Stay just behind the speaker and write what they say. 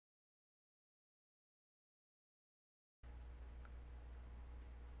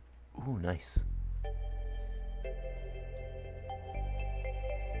Ooh, nice.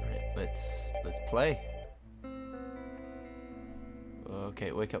 Alright, let's play.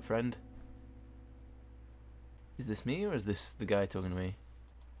 Okay, wake up, friend. Is this me, or is this the guy talking to me?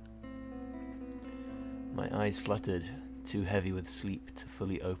 My eyes fluttered, too heavy with sleep to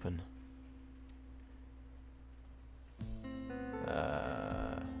fully open.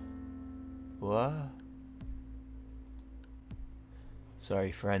 What?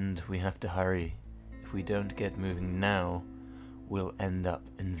 Sorry, friend, we have to hurry. If we don't get moving now, we'll end up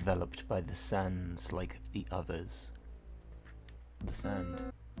enveloped by the sands like the others. The sand.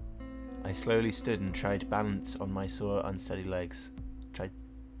 I slowly stood and tried to balance on my sore, unsteady legs. Tried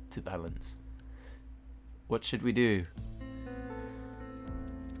to balance. What should we do?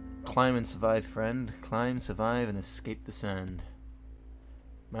 Climb and survive, friend. Climb, survive, and escape the sand.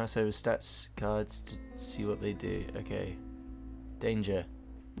 Mouse over stats cards to see what they do. Okay. Danger.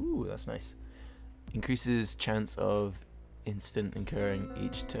 Ooh, that's nice. Increases chance of instant incurring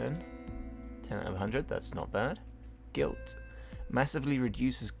each turn. 10 out of 100, that's not bad. Guilt. Massively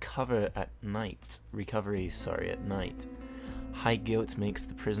reduces cover at night. Recovery, sorry, at night. High guilt makes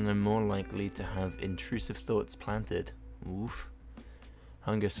the prisoner more likely to have intrusive thoughts planted. Oof.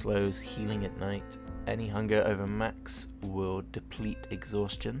 Hunger slows healing at night. Any hunger over max will deplete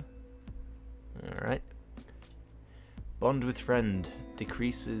exhaustion. Alright. Bond with friend.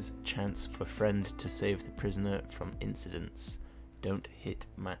 Decreases chance for friend to save the prisoner from incidents. Don't hit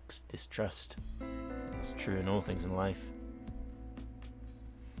max distrust. That's true in all things in life.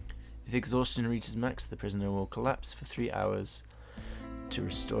 If exhaustion reaches max, the prisoner will collapse for 3 hours to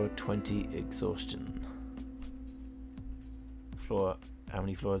restore 20 exhaustion. Floor. How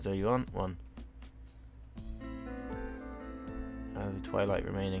many floors are you on? 1. How's the twilight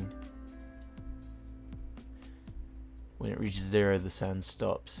remaining? When it reaches 0, the sand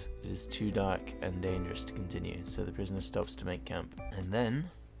stops. It is too dark and dangerous to continue, so the prisoner stops to make camp. And then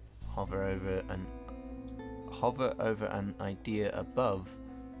hover over an idea above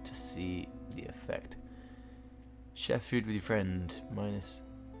to see the effect. Share food with your friend. Minus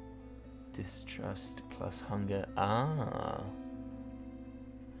distrust plus hunger. Ah.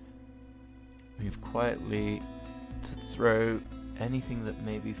 Move quietly to throw anything that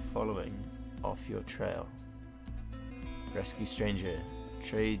may be following off your trail. Rescue stranger.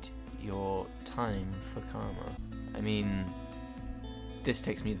 Trade your time for karma. I mean, this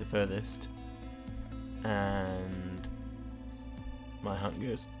takes me the furthest. And my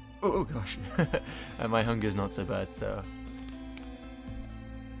hunger's... Oh gosh. And my hunger's not so bad, so...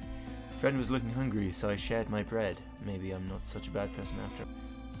 Friend was looking hungry, so I shared my bread. Maybe I'm not such a bad person after all.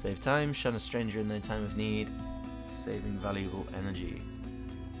 Save time, shun a stranger in their time of need, saving valuable energy.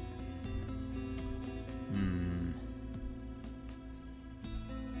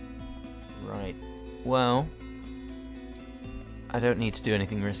 Right. Well, I don't need to do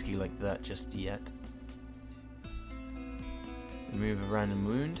anything risky like that just yet. Remove a random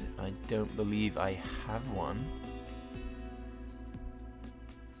wound. I don't believe I have one.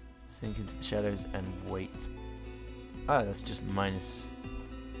 Sink into the shadows and wait. Oh, that's just minus...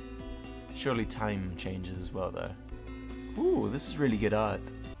 Surely time changes as well, though. Ooh, this is really good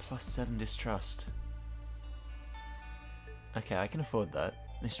art. Plus 7 distrust. Okay, I can afford that.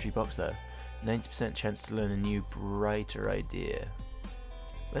 Mystery box, though. 90% chance to learn a new, brighter idea.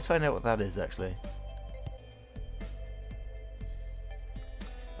 Let's find out what that is, actually.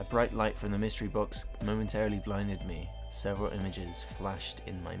 A bright light from the mystery box momentarily blinded me. Several images flashed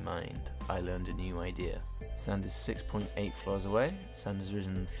in my mind. I learned a new idea. Sand is 6.8 floors away. Sand has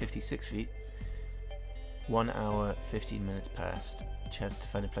risen 56 feet. 1 hour, 15 minutes passed. Chance to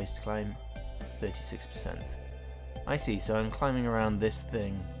find a place to climb, 36%. I see, so I'm climbing around this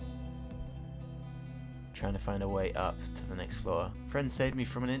thing, trying to find a way up to the next floor. Friend saved me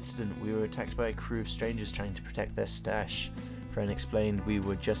from an incident. We were attacked by a crew of strangers trying to protect their stash. Friend explained we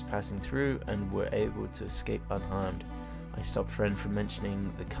were just passing through and were able to escape unharmed. I stopped Friend from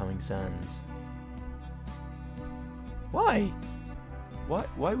mentioning the coming sands. Why?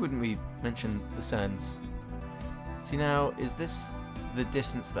 Why wouldn't we mention the sands? See now, is this the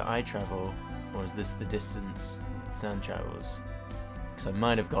distance that I travel, or is this the distance the sand travels? Because I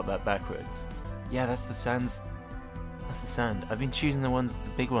might have got that backwards. Yeah, that's the sands. That's the sand. I've been choosing the ones,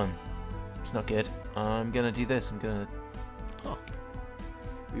 the big one. It's not good. I'm gonna do this. I'm gonna... Oh.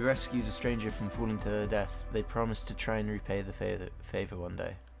 We rescued a stranger from falling to their death. They promised to try and repay the favor one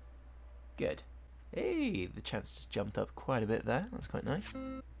day. Good. Hey, the chance just jumped up quite a bit there. That's quite nice.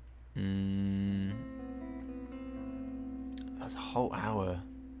 That's a whole hour.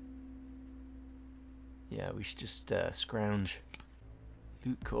 Yeah, we should just scrounge.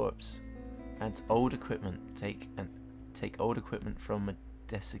 Loot corpse. Adds old equipment. Take old equipment from a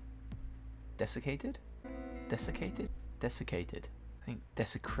desiccated? Desiccated? Desiccated. I think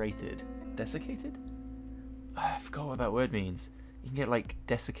desecrated. Desiccated? I forgot what that word means. You can get like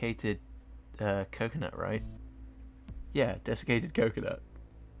desiccated coconut, right? Yeah, desiccated coconut.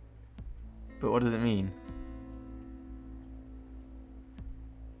 But what does it mean?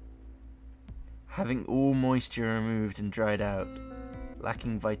 Having all moisture removed and dried out.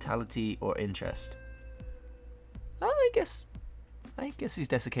 Lacking vitality or interest. I guess he's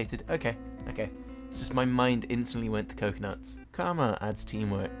desiccated. Okay. It's just my mind instantly went to coconuts. Karma adds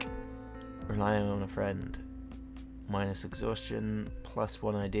teamwork. Rely on a friend. Minus exhaustion,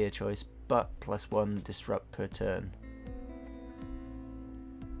 +1 idea choice, but +1 disrupt per turn.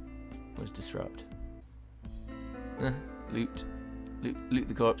 What's disrupt? Loot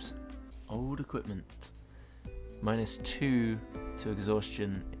the corpse. Old equipment. -2 to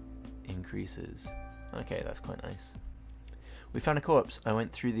exhaustion increases. Okay, that's quite nice. We found a corpse. I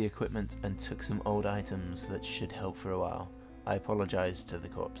went through the equipment and took some old items that should help for a while. I apologized to the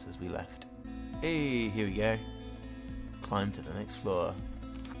corpse as we left. Hey, here we go. Climb to the next floor.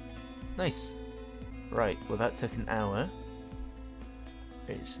 Nice. Right, well that took an hour.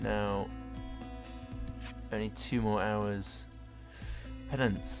 It's now only 2 more hours.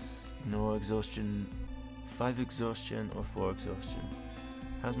 Penance. Ignore exhaustion. 5 exhaustion or 4 exhaustion.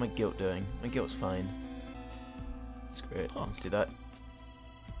 How's my guilt doing? My guilt's fine. Screw it, let's do that.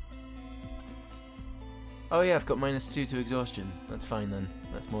 Oh yeah, I've got -2 to exhaustion. That's fine then.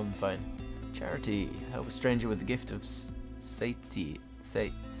 That's more than fine. Charity. Help a stranger with the gift of satiety.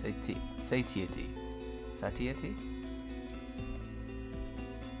 Satiety? Satiety? Satiety? Satiety.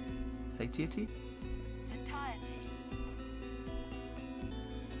 Satiety. Satiety.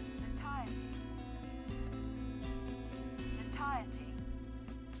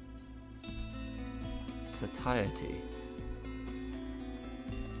 Satiety.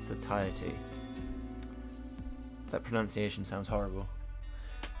 Satiety. That pronunciation sounds horrible.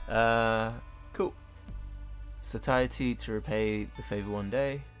 Cool. Satiety to repay the favor one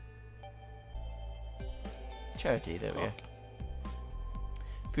day. Charity, there we go.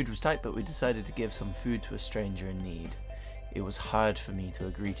 Food was tight, but we decided to give some food to a stranger in need. It was hard for me to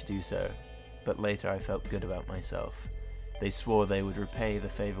agree to do so, but later I felt good about myself. They swore they would repay the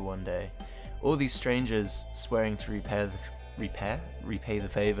favor one day. All these strangers swearing to repay the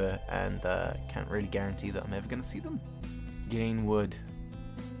favor, and can't really guarantee that I'm ever going to see them. Gain wood.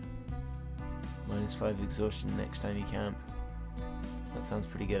 -5 exhaustion next time you camp. That sounds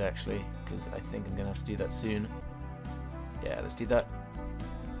pretty good actually, because I think I'm going to have to do that soon. Yeah, let's do that.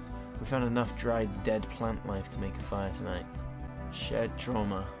 We found enough dried dead plant life to make a fire tonight. Shared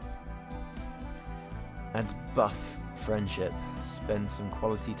trauma. Adds buff friendship. Spend some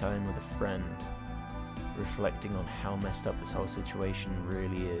quality time with a friend. Reflecting on how messed up this whole situation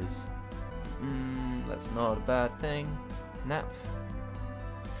really is. That's not a bad thing. Nap.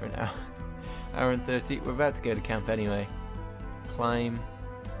 For an hour and 30. We're about to go to camp anyway. Climb.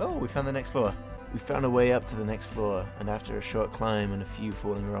 Oh, we found the next floor. We found a way up to the next floor, and after a short climb and a few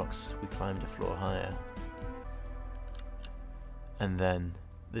falling rocks, we climbed a floor higher. And then,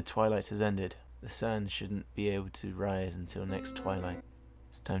 the twilight has ended. The sun shouldn't be able to rise until next twilight.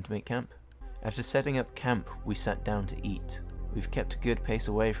 It's time to make camp. After setting up camp, we sat down to eat. We've kept a good pace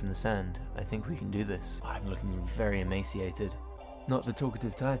away from the sand. I think we can do this. I'm looking very emaciated. Not the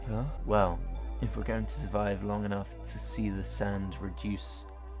talkative type, huh? Well, if we're going to survive long enough to see the sand reduce,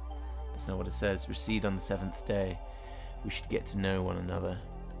 that's not what it says, recede on the 7th day, we should get to know one another.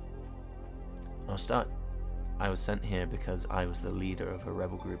 I'll start. I was sent here because I was the leader of a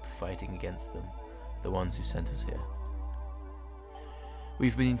rebel group fighting against them, the ones who sent us here.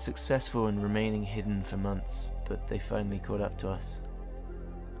 We've been successful in remaining hidden for months, but they finally caught up to us.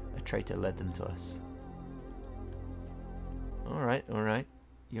 A traitor led them to us. Alright,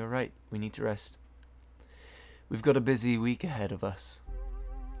 you're right, we need to rest. We've got a busy week ahead of us.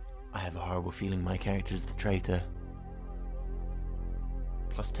 I have a horrible feeling my character is the traitor.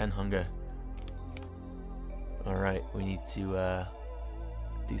 +10 hunger. Alright, we need to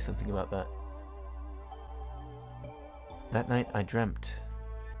do something about that. That night I dreamt.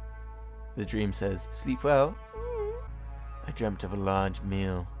 The dream says, sleep well. I dreamt of a large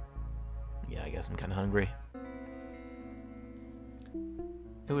meal. Yeah, I guess I'm kinda hungry.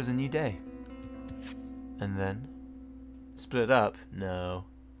 It was a new day. And then, split up? No.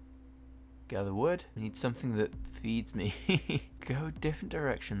 Gather wood? I need something that feeds me. Go a different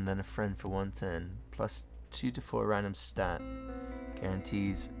direction than a friend for one turn. +2 to 4 random stat.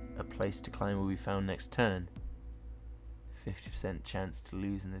 Guarantees a place to climb will be found next turn. 50% chance to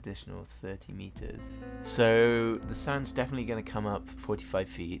lose an additional 30 meters. So the sand's definitely going to come up 45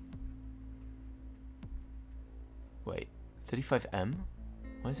 feet. Wait, 35 m?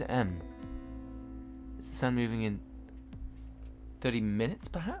 Why is it m? Is the sand moving in 30 minutes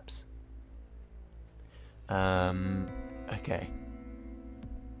perhaps? Okay.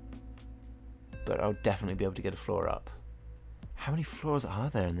 But I'll definitely be able to get a floor up. How many floors are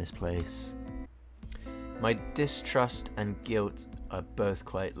there in this place? My distrust and guilt are both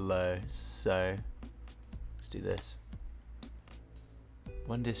quite low, so let's do this.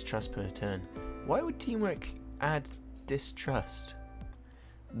 1 distrust per turn. Why would teamwork add distrust?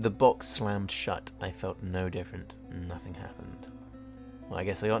 The box slammed shut. I felt no different. Nothing happened. Well, I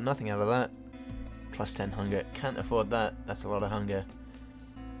guess I got nothing out of that. Plus 10 hunger. Can't afford that. That's a lot of hunger.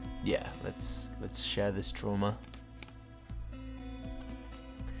 Yeah, let's share this trauma.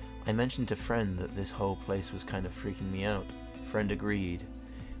 I mentioned to Friend that this whole place was kind of freaking me out. Friend agreed.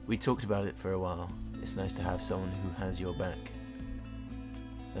 We talked about it for a while. It's nice to have someone who has your back.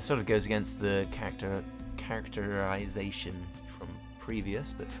 That sort of goes against the characterization from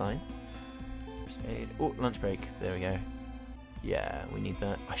previous, but fine. First aid. Oh, lunch break. There we go. Yeah, we need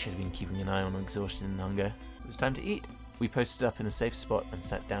that. I should have been keeping an eye on exhaustion and hunger. It was time to eat. We posted up in a safe spot and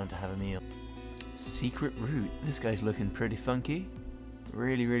sat down to have a meal. Secret route. This guy's looking pretty funky.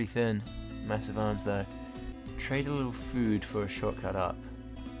 Really, really thin. Massive arms though. Trade a little food for a shortcut up.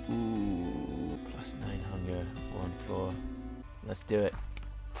 Ooh, plus 9 hunger, 1 floor. Let's do it.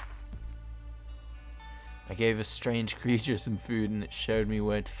 I gave a strange creature some food and it showed me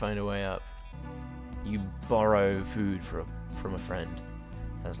where to find a way up. You borrow food from a friend.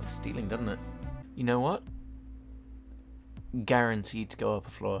 Sounds like stealing, doesn't it? You know what? Guaranteed to go up a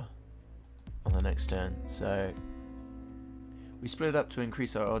floor on the next turn, so we split up to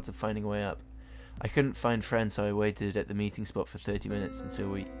increase our odds of finding a way up. I couldn't find Friend, so I waited at the meeting spot for 30 minutes until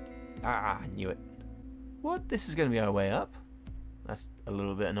we... I knew it. What? This is going to be our way up? That's a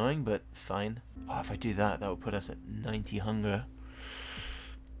little bit annoying, but fine. Oh, if I do that, that will put us at 90 hunger.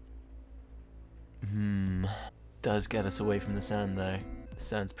 Does get us away from the sand, though. The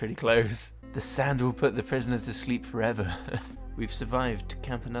sand's pretty close. The sand will put the prisoner to sleep forever. We've survived to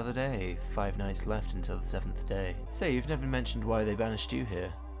camp another day. 5 nights left until the 7th day. Say, you've never mentioned why they banished you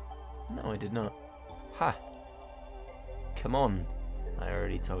here. No, I did not. Ha! Come on. I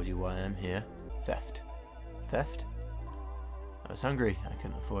already told you why I'm here. Theft. Theft? I was hungry. I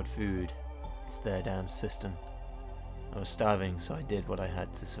couldn't afford food. It's their damn system. I was starving, so I did what I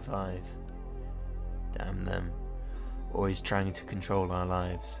had to survive. Damn them. Always trying to control our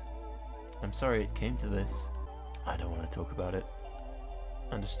lives. I'm sorry it came to this. I don't want to talk about it.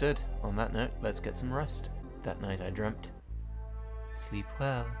 Understood. On that note, let's get some rest. That night I dreamt. Sleep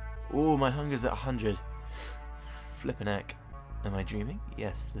well. Ooh, my hunger's at 100. Flippin' heck. Am I dreaming?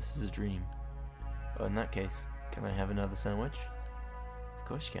 Yes, this is a dream. Oh, in that case, can I have another sandwich? Of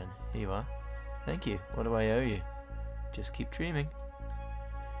course you can. Here you are. Thank you. What do I owe you? Just keep dreaming.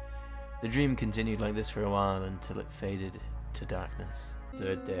 The dream continued like this for a while until it faded to darkness.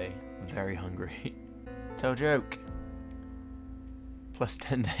 3rd day. Very hungry. Tell joke. Plus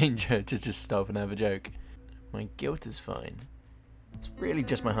 10 danger to just stop and have a joke. My guilt is fine. It's really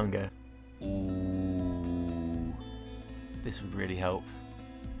just my hunger. Ooh. This would really help.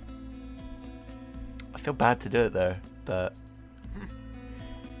 I feel bad to do it though, but...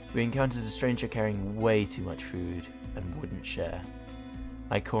 We encountered a stranger carrying way too much food and wouldn't share.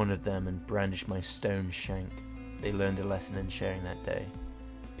 I cornered them and brandished my stone shank. They learned a lesson in sharing that day.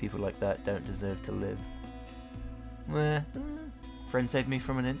 People like that don't deserve to live. Friend saved me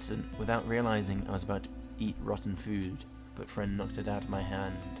from an instant without realizing I was about to eat rotten food, but Friend knocked it out of my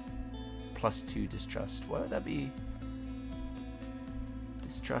hand. Plus 2 distrust. Why would that be?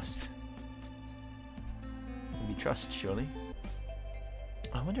 Distrust. It'd be trust, surely.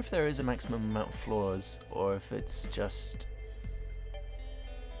 I wonder if there is a maximum amount of floors, or if it's just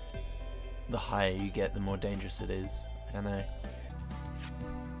the higher you get, the more dangerous it is. I don't know.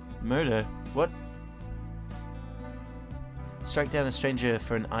 Murder? What? Strike down a stranger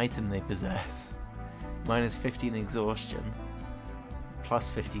for an item they possess. Minus 15 exhaustion. Plus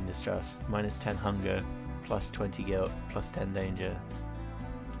 15 distrust. Minus 10 hunger. Plus 20 guilt. Plus 10 danger.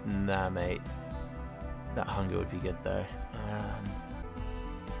 Nah, mate. That hunger would be good though.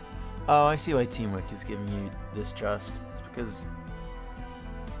 Oh, I see why teamwork is giving you distrust. It's because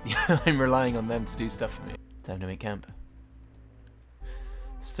I'm relying on them to do stuff for me. Time to make camp.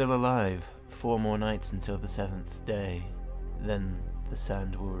 Still alive. 4 more nights until the 7th day. Then the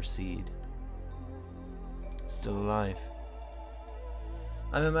sand will recede. Still alive.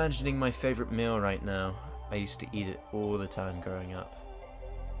 I'm imagining my favorite meal right now. I used to eat it all the time growing up.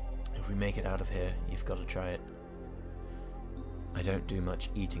 If we make it out of here, you've got to try it. I don't do much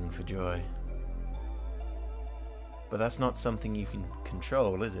eating for joy. But that's not something you can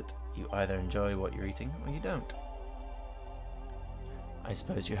control, is it? You either enjoy what you're eating or you don't. I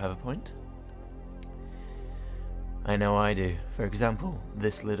suppose you have a point? I know I do. For example,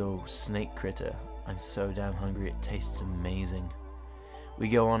 this little snake critter. I'm so damn hungry it tastes amazing. We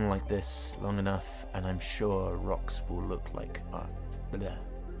go on like this long enough and I'm sure rocks will look like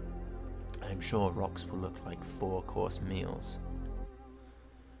I'm sure rocks will look like 4-course meals.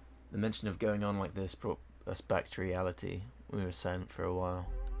 The mention of going on like this brought us back to reality. We were silent for a while.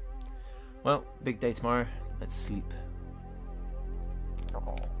 Well, big day tomorrow. Let's sleep.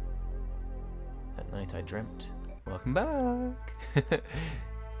 That night I dreamt. Welcome back!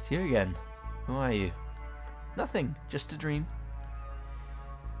 It's you again. Who are you? Nothing, just a dream.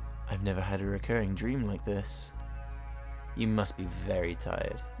 I've never had a recurring dream like this. You must be very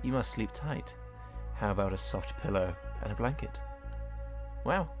tired. You must sleep tight. How about a soft pillow and a blanket?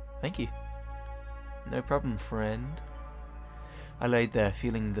 Wow, thank you. No problem, friend. I laid there,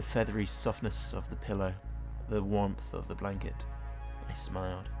 feeling the feathery softness of the pillow, the warmth of the blanket. I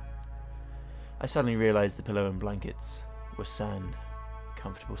smiled. I suddenly realized the pillow and blankets were sand,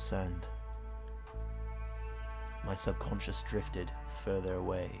 comfortable sand. My subconscious drifted further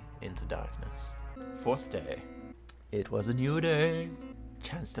away into darkness. 4th day. It was a new day.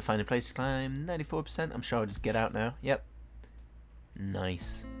 Chance to find a place to climb. 94%. I'm sure I'll just get out now. Yep.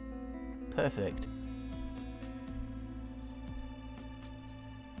 Nice. Perfect.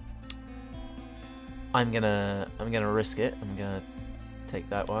 I'm gonna risk it. I'm gonna take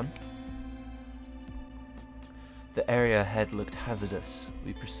that one. The area ahead looked hazardous.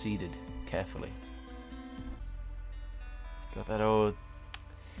 We proceeded carefully. Got that old...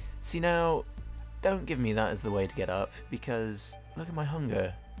 See now, don't give me that as the way to get up, because look at my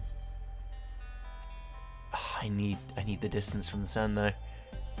hunger. Oh, I need the distance from the sand though.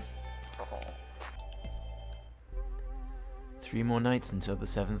 3 more nights until the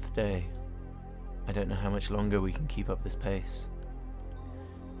 7th day. I don't know how much longer we can keep up this pace.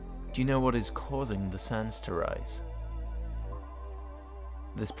 Do you know what is causing the sands to rise?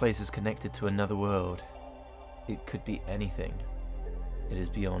 This place is connected to another world. It could be anything. It is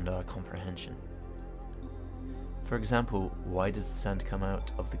beyond our comprehension. For example, why does the sand come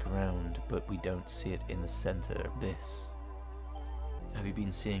out of the ground, but we don't see it in the center abyss? Have you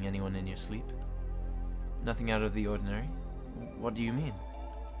been seeing anyone in your sleep? Nothing out of the ordinary? What do you mean?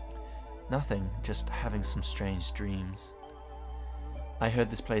 Nothing, just having some strange dreams. I heard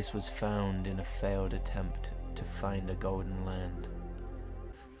this place was found in a failed attempt to find a golden land.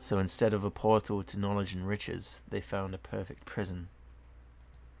 So instead of a portal to knowledge and riches, they found a perfect prison.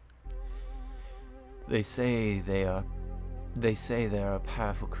 They say there are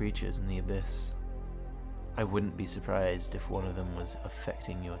powerful creatures in the abyss. I wouldn't be surprised if one of them was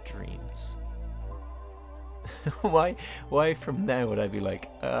affecting your dreams. Why from there would I be like,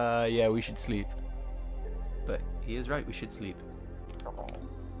 yeah, we should sleep? But he is right, we should sleep.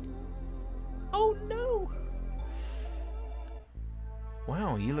 Oh no!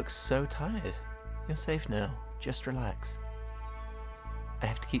 Wow, you look so tired. You're safe now. Just relax. I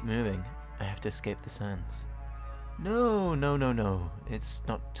have to keep moving. I have to escape the sands. No. It's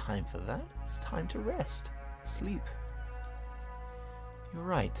not time for that. It's time to rest. Sleep. You're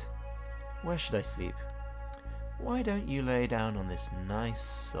right. Where should I sleep? Why don't you lay down on this nice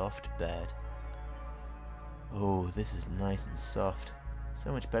soft bed? Oh, this is nice and soft.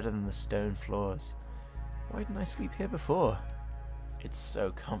 So much better than the stone floors. Why didn't I sleep here before? It's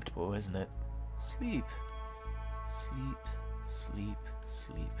so comfortable, isn't it? Sleep. Sleep, sleep,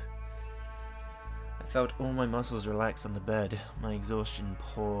 sleep. I felt all my muscles relax on the bed. My exhaustion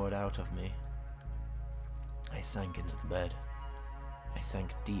poured out of me. I sank into the bed. I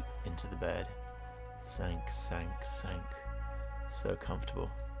sank deep into the bed. Sank. So comfortable.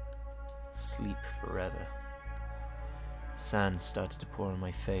 Sleep forever. Sand started to pour on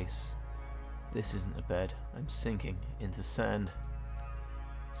my face. This isn't a bed. I'm sinking into sand.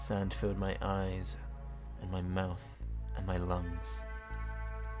 Sand filled my eyes and my mouth and my lungs.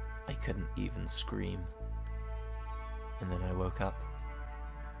 I couldn't even scream. And then I woke up.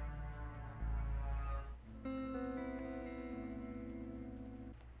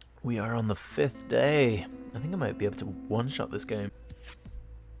 We are on the 5th day. I think I might be able to one-shot this game.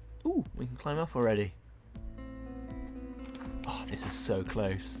 Ooh, we can climb up already. Oh, this is so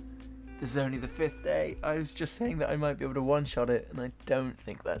close. This is only the 5th day. I was just saying that I might be able to one-shot it, and I don't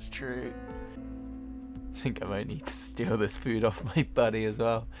think that's true. I think I might need to steal this food off my buddy as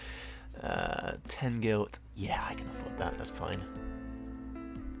well. 10 guilt. Yeah, I can afford that, that's fine.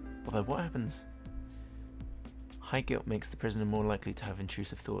 Although, what happens? High guilt makes the prisoner more likely to have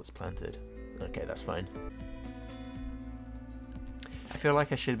intrusive thoughts planted. Okay, that's fine. I feel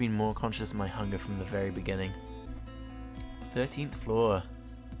like I should have been more conscious of my hunger from the very beginning. 13th floor.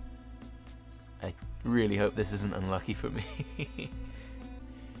 I really hope this isn't unlucky for me.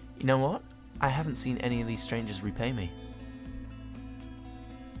 You know what? I haven't seen any of these strangers repay me.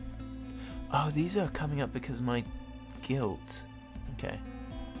 Oh, these are coming up because of my guilt. Okay.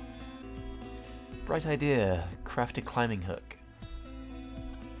 Bright idea. Craft a climbing hook.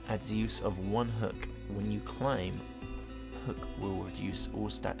 Adds use of one hook. When you climb, hook will reduce all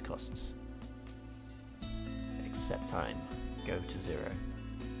stat costs. Except time. Go to 0.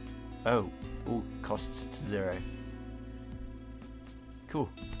 Oh, all costs to 0. Cool.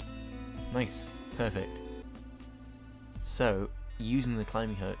 Nice. Perfect. So, using the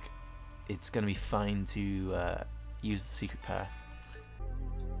climbing hook, it's going to be fine to use the secret path.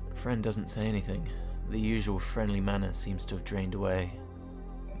 Friend doesn't say anything. The usual friendly manner seems to have drained away.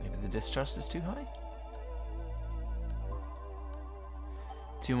 Maybe the distrust is too high?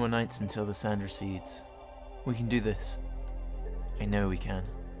 2 more nights until the sand recedes. We can do this. I know we can.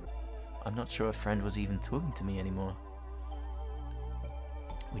 I'm not sure if Friend was even talking to me anymore.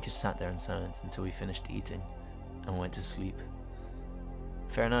 We just sat there in silence until we finished eating and went to sleep.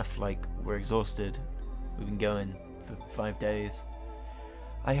 Fair enough, like, we're exhausted. We've been going for 5 days.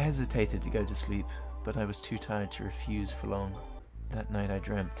 I hesitated to go to sleep, but I was too tired to refuse for long. That night I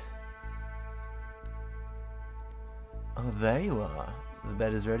dreamt. Oh, there you are. The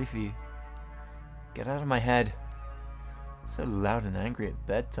bed is ready for you. Get out of my head. So loud and angry at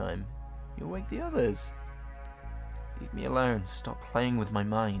bedtime. You'll wake the others. Leave me alone. Stop playing with my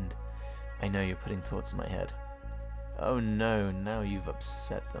mind. I know you're putting thoughts in my head. Oh no, now you've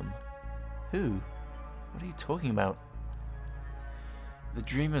upset them. Who? What are you talking about? The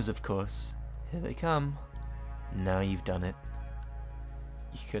dreamers, of course. Here they come. Now you've done it.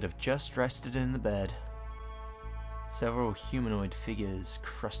 You could have just rested in the bed. Several humanoid figures,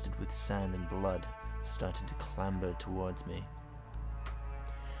 crusted with sand and blood, started to clamber towards me.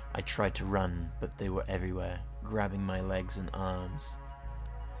 I tried to run, but they were everywhere, grabbing my legs and arms.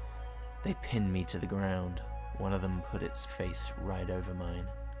 They pinned me to the ground. One of them put its face right over mine,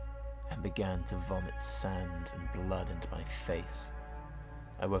 and began to vomit sand and blood into my face.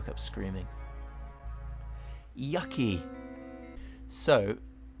 I woke up screaming. Yucky! So,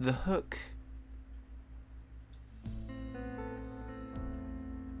 the hook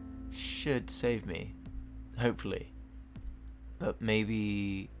should save me, hopefully. But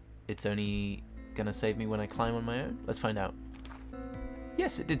maybe it's only gonna save me when I climb on my own? Let's find out.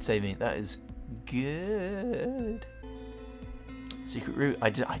 Yes, it did save me. That is good. Secret route. I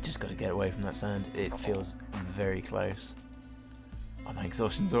just gotta get away from that sand. It feels very close. Oh, my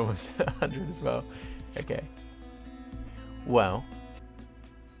exhaustion's almost 100 as well. Okay. Well.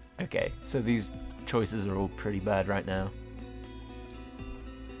 Okay, so these choices are all pretty bad right now.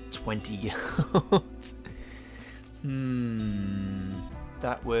 20 guilt.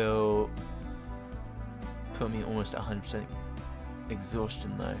 That will put me almost at 100%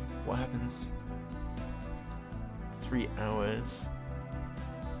 exhaustion though. What happens? 3 hours.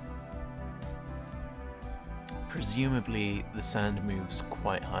 Presumably the sand moves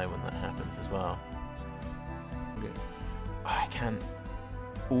quite high when that happens as well. Oh, I can't.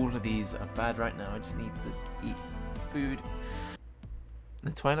 All of these are bad right now. I just need to eat food.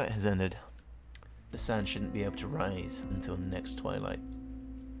 The twilight has ended. The sand shouldn't be able to rise until next twilight.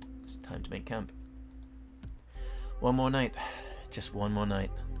 It's time to make camp. One more night. Just one more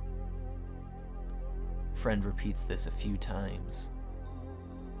night. Friend repeats this a few times.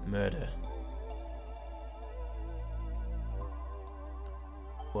 Murder.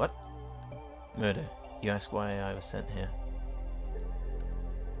 What? Murder. You ask why I was sent here.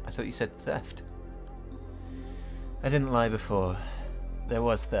 I thought you said theft. I didn't lie before. There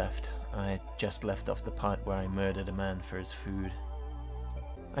was theft. I just left off the part where I murdered a man for his food.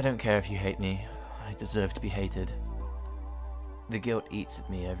 I don't care if you hate me. I deserve to be hated. The guilt eats at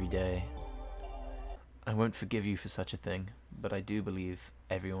me every day. I won't forgive you for such a thing, but I do believe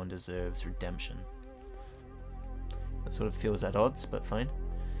everyone deserves redemption. That sort of feels at odds, but fine.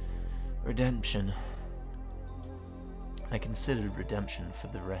 Redemption. I considered redemption for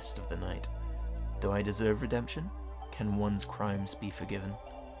the rest of the night. Do I deserve redemption? Can one's crimes be forgiven?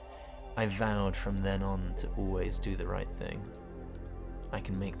 I vowed from then on to always do the right thing. I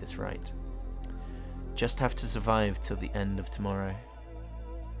can make this right. Just have to survive till the end of tomorrow.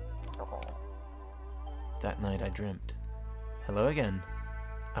 That night I dreamt. Hello again.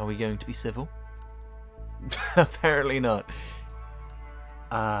 Are we going to be civil? Apparently not.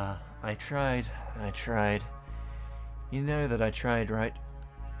 I tried. You know that I tried, right?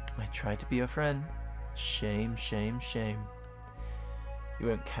 I tried to be your friend. Shame, shame, shame. You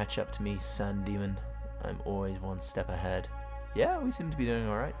won't catch up to me, Sand Demon. I'm always one step ahead. Yeah, we seem to be doing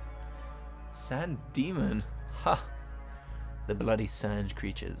alright. Sand Demon? Ha! The bloody sand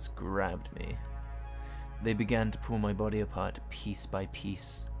creatures grabbed me. They began to pull my body apart piece by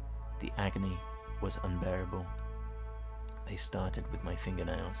piece. The agony was unbearable. They started with my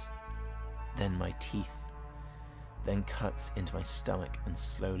fingernails, then my teeth, then cuts into my stomach and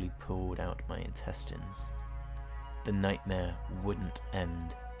slowly pulled out my intestines. The nightmare wouldn't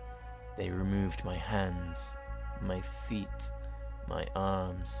end. They removed my hands, my feet, my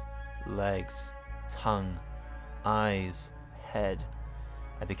arms, legs, tongue, eyes, head.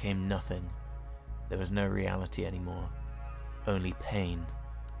 I became nothing. There was no reality anymore, only pain.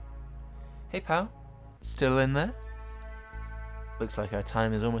 Hey pal, still in there? Looks like our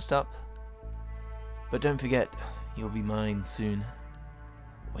time is almost up. But don't forget, you'll be mine soon.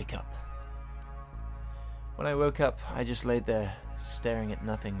 Wake up. When I woke up, I just laid there, staring at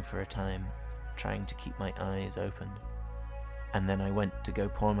nothing for a time, trying to keep my eyes open. And then I went to go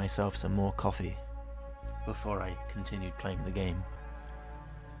pour myself some more coffee, before I continued playing the game.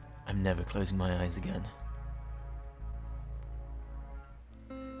 I'm never closing my eyes again.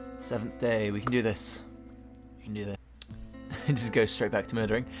 7th day, we can do this. We can do this. Just go straight back to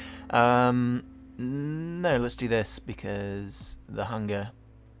murdering. No, let's do this because the hunger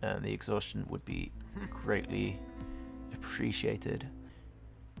and the exhaustion would be greatly appreciated.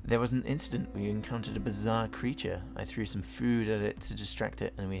 There was an incident where you encountered a bizarre creature. I threw some food at it to distract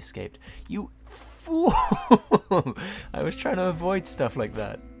it and we escaped. You fool! I was trying to avoid stuff like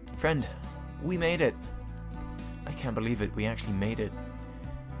that. Friend, we made it. I can't believe it, we actually made it.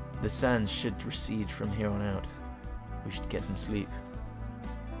 The sands should recede from here on out. We should get some sleep.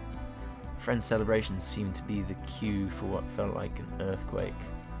 Friend celebrations seemed to be the cue for what felt like an earthquake.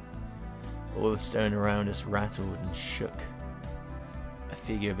 All the stone around us rattled and shook. A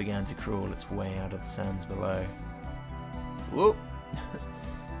figure began to crawl its way out of the sands below. Whoop!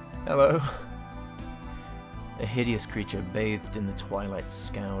 Hello. A hideous creature bathed in the twilight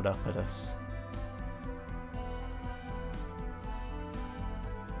scowled up at us.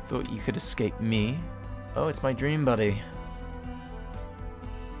 Thought you could escape me? Oh, it's my dream buddy.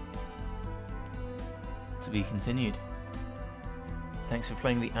 To be continued. Thanks for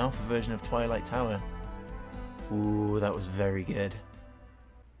playing the alpha version of Twilight Tower. Ooh, that was very good.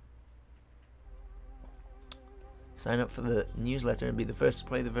 Sign up for the newsletter and be the first to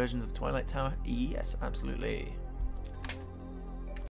play the versions of Twilight Tower? Yes, absolutely.